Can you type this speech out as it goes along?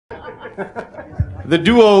the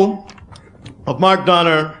duo of Marc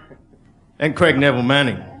Donner and Craig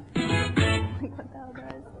Nevill-Manning.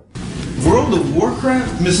 World of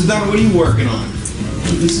Warcraft? Mrs. Donner, what are you working on?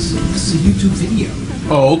 This is a YouTube video.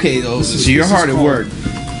 Oh, okay. So you're hard at work.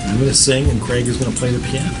 I'm going to sing, and Craig is going to play the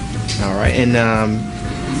piano. All right. And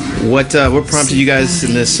what prompted you guys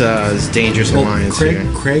in this dangerous alliance here?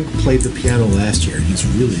 Craig played the piano last year, and he's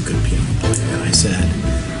really a good piano player. And I said,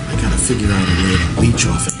 I got to figure out a way to leech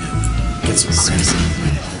off of him, get some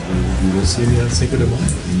credit. You will see me on Cinco de Mayo,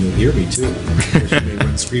 and you'll hear me too. Of course, you may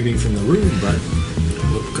run screaming from the room, but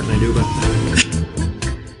what can I do about that?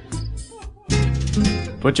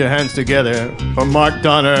 Put your hands together for Marc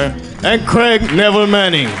Donner and Craig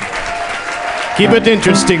Nevill-Manning. Keep it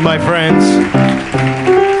interesting, my friends.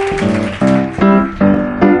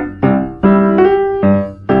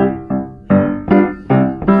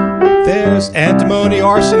 There's antimony,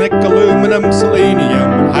 arsenic, aluminum,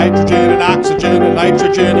 selenium, hydrogen and oxygen and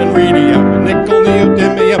nitrogen and rhenium, nickel,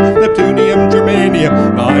 neodymium, neptunium,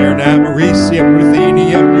 germanium, iron, americium,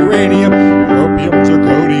 ruthenium, uranium, europium,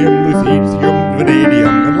 zirconium, lutetium, vanadium,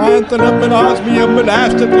 and lanthanum and osmium and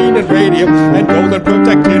astatine and radium, and gold and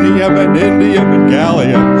protactinium and indium and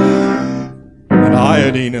gallium, and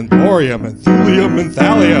iodine and thorium and thulium and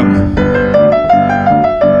thallium.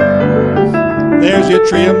 There's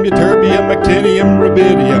yttrium, ytterbium, actinium,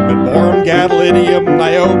 rubidium, and boron, gadolinium,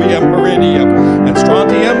 niobium, iridium, and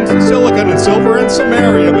strontium, silicon, and silver, and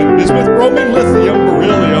samarium, and bismuth, bromine, lithium,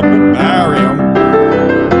 beryllium, and barium.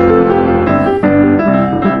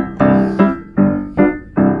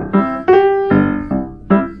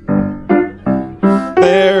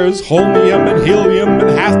 There's holmium, and helium, and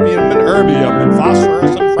hafnium, and erbium, and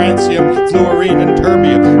phosphorus, and francium, fluorine, and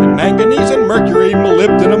terbium, and manganese, and mercury,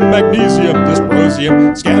 molybdenum, magnesium,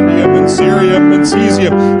 dysprosium, scandium, and cerium, and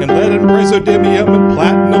cesium, and lead, and praseodymium, and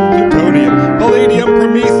platinum, plutonium, palladium,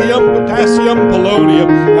 promethium, potassium, polonium,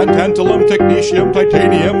 and tantalum, technetium,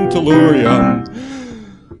 titanium, tellurium,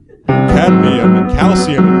 cadmium, and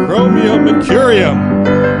calcium, and chromium, and curium.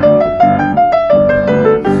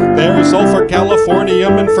 There's sulfur,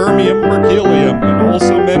 californium, and fermium, berkelium, and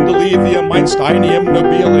also mendelevium, einsteinium,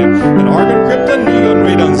 nobelium, and argon, krypton, neon,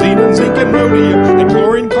 radon, xenon, zinc, and rhodium, and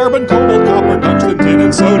chlorine, carbon, cobalt, copper, tungsten, tin,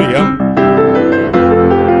 and sodium.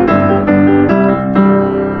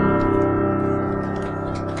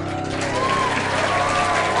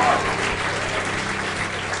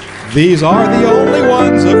 These are the only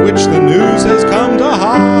ones of which the news has come to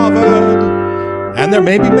Harvard. And there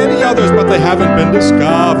may be many others, but they haven't been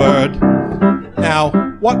discovered. Now,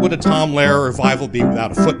 what would a Tom Lehrer revival be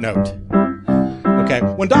without a footnote? Okay,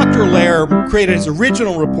 when Dr. Lehrer created his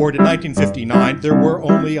original report in 1959, there were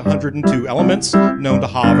only 102 elements known to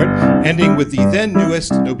Harvard, ending with the then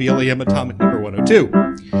newest Nobelium atomic number 102.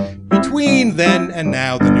 Between then and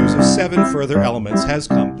now, the news of 7 further elements has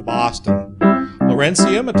come to Bahston.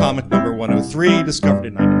 Lawrencium, atomic number 103, discovered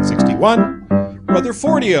in 1961.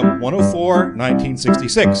 Rutherfordium, 104,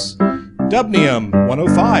 1966. Dubnium,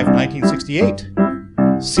 105, 1968.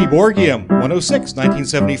 Seaborgium, 106,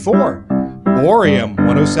 1974. Bohrium,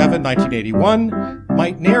 107, 1981.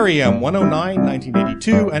 Meitnerium, 109,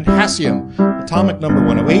 1982. And Hassium, atomic number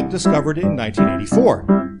 108, discovered in 1984.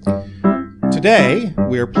 Today,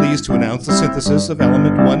 we are pleased to announce the synthesis of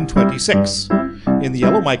element 126 in the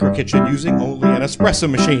Yellow Microkitchen using only an espresso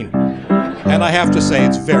machine. And I have to say,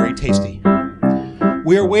 it's very tasty.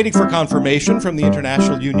 We are waiting for confirmation from the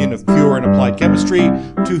International Union of Pure and Applied Chemistry,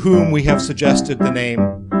 to whom we have suggested the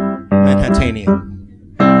name Manhattanium.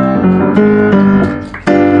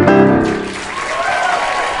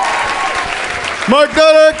 Marc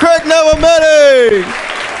Donner, Craig Nevill-Manning!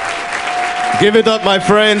 Give it up, my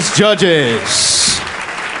friends, judges.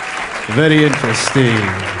 Very interesting.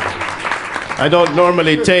 I don't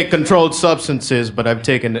normally take controlled substances, but I've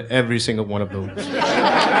taken every single one of those.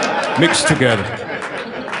 Mixed together.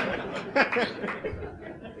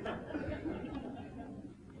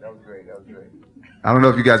 That was great. I don't know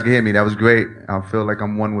if you guys can hear me. That was great. I feel like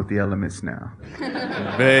I'm one with the elements now.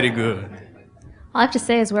 Very good. All I have to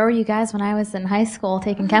say is, where were you guys when I was in high school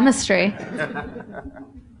taking chemistry?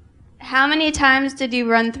 How many times did you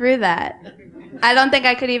run through that? I don't think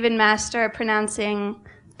I could even master pronouncing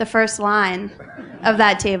the first line of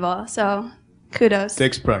that table, so kudos.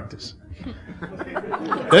 Takes practice.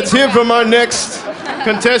 Let's hear from our next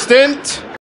contestant.